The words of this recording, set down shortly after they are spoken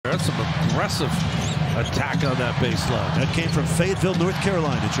That's some aggressive attack on that baseline. That came from Fayetteville, North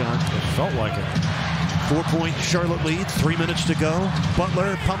Carolina, John. It felt like it. 4-point Charlotte lead, 3 minutes to go.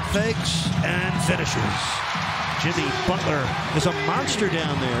 Butler pump fakes and finishes. Jimmy Butler is a monster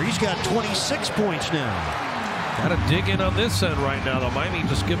down there. He's got 26 points now. Got to dig in on this end right now, though. Miami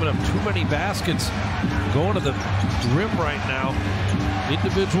just giving up too many baskets going to the rim right now.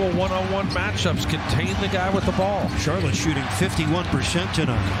 Individual one-on-one matchups contain the guy with the ball. Charlotte shooting 51%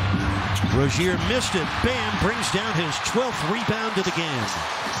 tonight. Rozier missed it. Bam brings down his 12th rebound of the game.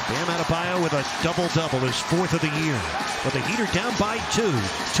 Bam Adebayo with a double-double, his 4th of the year. But the Heat are down by 2.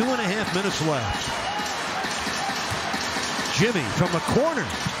 2.5 minutes left. Jimmy from the corner.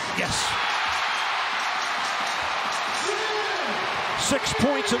 Yes. 6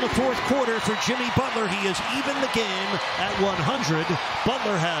 points in the 4th quarter for Jimmy Butler. He has evened the game at 100.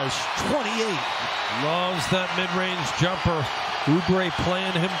 Butler has 28. Loves that mid-range jumper. Oubre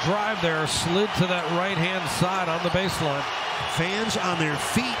playing him drive there. Slid to that right-hand side on the baseline. Fans on their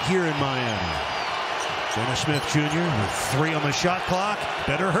feet here in Miami. Dennis Smith Jr. with 3 on the shot clock.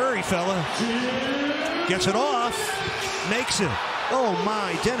 Better hurry, fella. Gets it off. Makes it. Oh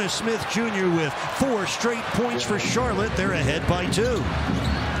my, Dennis Smith Jr. with 4 straight points for Charlotte. They're ahead by 2.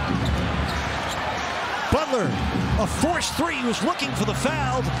 Butler, a forced 3. He was looking for the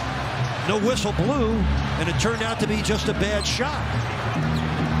foul. No whistle blew, and it turned out to be just a bad shot.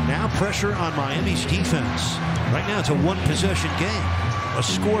 Now pressure on Miami's defense. Right now it's a 1-possession game. A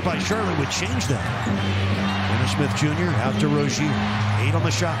score by Charlotte would change that. Dennis Smith Jr. out to Rozier. 8 on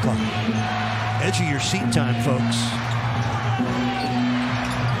the shot clock. Edge of your seat time, folks.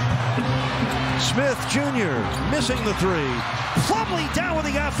 Smith Jr. missing the 3. Plumlee down with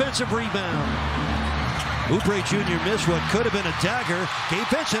the offensive rebound. Oubre Jr. missed what could have been a dagger. Gabe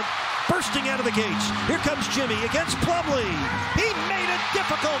Vincent bursting out of the gates. Here comes Jimmy against Plumlee. He made a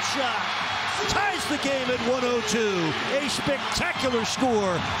difficult shot. Ties the game at 102. A spectacular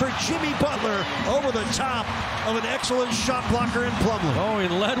score for Jimmy Butler over the top of an excellent shot blocker in Plumlee. Oh, he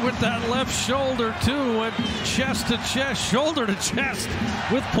led with that left shoulder, too. Went chest to chest, shoulder to chest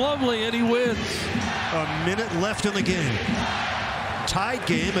with Plumlee, and he wins. A minute left in the game. Tied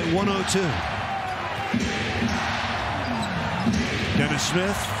game at 102. Dennis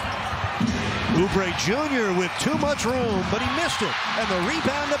Smith. Oubre Jr. with too much room, but he missed it. And the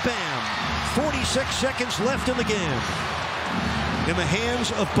rebound to Bam. 46 seconds left in the game. In the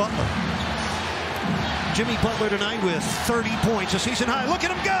hands of Butler. Jimmy Butler tonight with 30 points, a season high. Look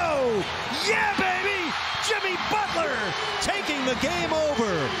at him go! Yeah, baby! Jimmy Butler taking the game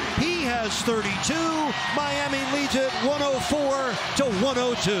over. He has 32. Miami leads it 104 to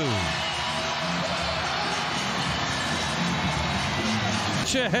 102.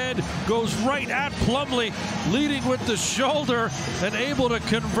 Ahead, goes right at Plumlee, leading with the shoulder and able to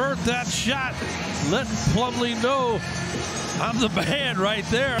convert that shot. Let Plumlee know I'm the man right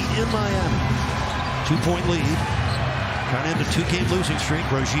there. In Miami, 2-point lead. Kind of into 2-game losing streak.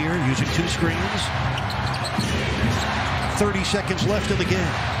 Rozier using 2 screens. 30 seconds left in the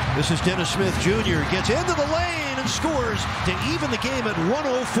game. This is Dennis Smith Jr. Gets into the lane and scores to even the game at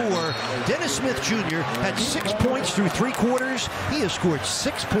 104. Dennis Smith Jr. had 6 points through 3 quarters. He has scored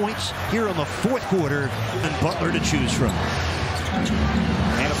 6 points here in the 4th quarter. And Butler to choose from.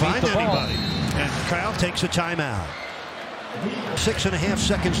 Can't find anybody. And Kyle takes a timeout. 6.5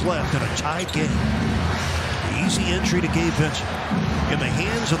 seconds left in a tied game. Easy entry to Gabe Vincent. In the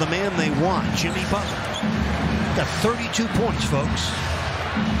hands of the man they want, Jimmy Butler. Got 32 points, folks.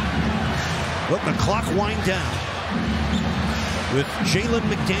 Letting the clock wind down with Jalen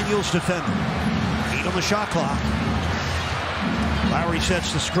McDaniels defending. 8 on the shot clock. Lowry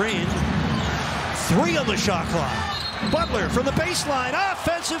sets the screen. 3 on the shot clock. Butler from the baseline.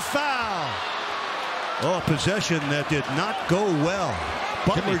 Offensive foul. Oh, a possession that did not go well.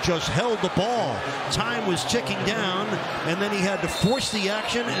 Butler just held the ball. Time was ticking down, and then he had to force the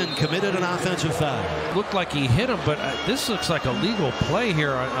action and committed an offensive foul. Looked like he hit him, but this looks like a legal play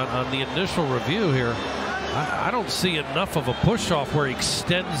here on the initial review here. I don't see enough of a push-off where he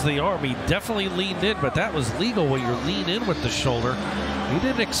extends the arm. He definitely leaned in, but that was legal when you lean in with the shoulder. He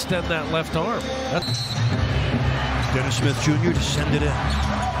didn't extend that left arm. Dennis Smith Jr. to send it in.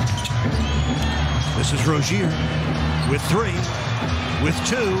 This is Rozier with 3. With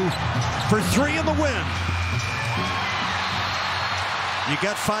 2 for 3 in the win. You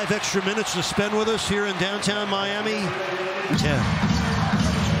got 5 extra minutes to spend with us here in downtown Miami. 10.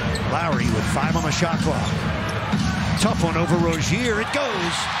 Lowry with 5 on the shot clock. Tough one over Rozier. It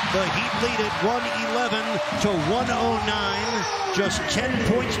goes. The Heat lead it 111 to 109. Just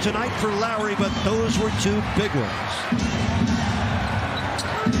 10 points tonight for Lowry, but those were 2 big ones.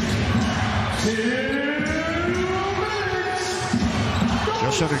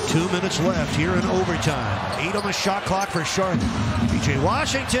 Just under 2 minutes left here in overtime. 8 on the shot clock for Charlotte. P.J.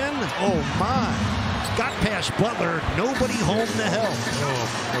 Washington, oh my. Got past Butler, nobody home to help. Oh,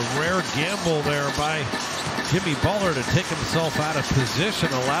 a rare gamble there by Jimmy Butler to take himself out of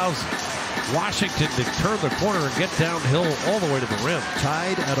position allows Washington to turn the corner and get downhill all the way to the rim.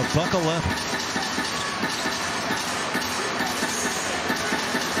 Tied at $1.11.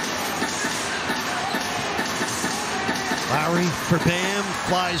 Lowry for Bam,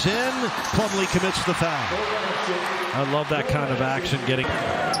 flies in. Plumlee commits the foul. I love that kind of action getting.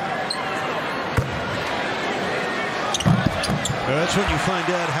 That's when you find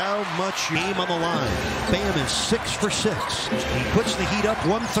out how much game on the line. Bam is 6 for 6. He puts the Heat up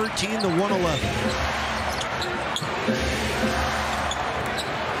 113 to 111.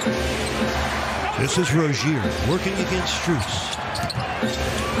 This is Rozier working against Strus.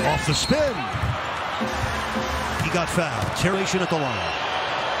 Off the spin. He got fouled. Terration at the line.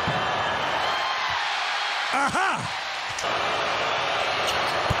 Aha!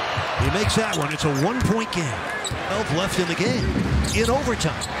 He makes that one. It's a 1-point game. 12 left in the game. In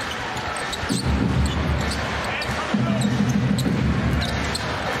overtime.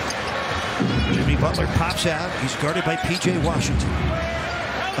 Jimmy Butler pops out. He's guarded by P.J. Washington.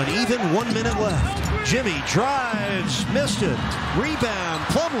 An even 1 minute left. Jimmy drives. Missed it. Rebound.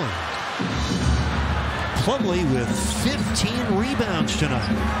 Plumlee. Plumlee with 15 rebounds tonight.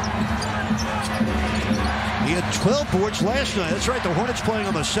 He had 12 boards last night. That's right, the Hornets playing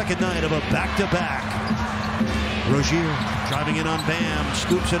on the second night of a back-to-back. Rozier driving in on Bam,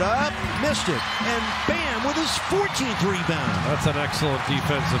 scoops it up, missed it, and Bam with his 14th rebound. That's an excellent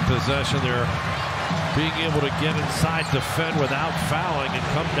defensive possession there. Being able to get inside, defend without fouling, and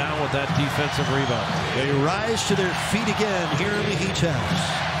come down with that defensive rebound. They rise to their feet again here in the Heat's house.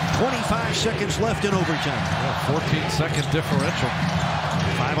 25 seconds left in overtime. Yeah, 14-second differential.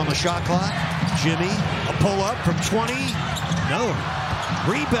 5 on the shot clock. Jimmy, a pull-up from 20. No.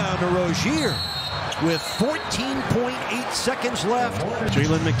 Rebound to Rozier with 14.8 seconds left.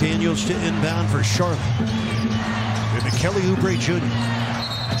 Jalen McDaniels to inbound for Charlotte. And Kelly Oubre Jr.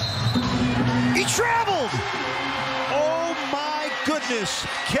 He traveled! Oh my goodness.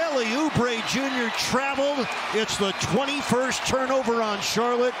 Kelly Oubre Jr. traveled. It's the 21st turnover on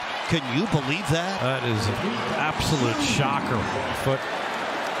Charlotte. Can you believe that? That is an absolute shocker.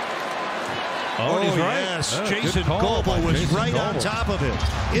 Oh, he's right. Yes. Jason Goebel was right on top of it.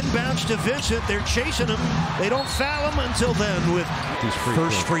 Inbounds to Vincent. They're chasing him. They don't foul him until then with these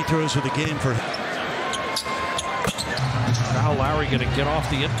first free throws of the game for him. Now Lowry going to get off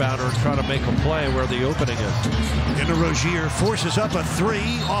the inbounder and try to make a play where the opening is. Into Rozier, forces up a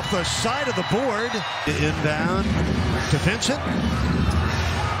 3 off the side of the board. Inbound to Vincent.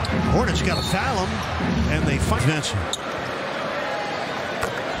 Hornets got to foul him, and they find Vincent.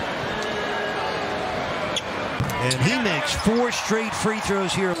 And he makes 4 straight free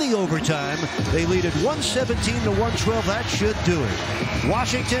throws here in the overtime. They lead at 117 to 112. That should do it.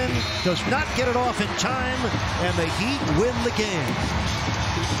 Washington does not get it off in time, and the Heat win the game.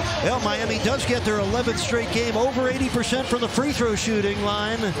 Well, Miami does get their 11th straight game, over 80% from the free throw shooting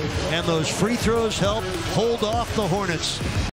line, and those free throws help hold off the Hornets.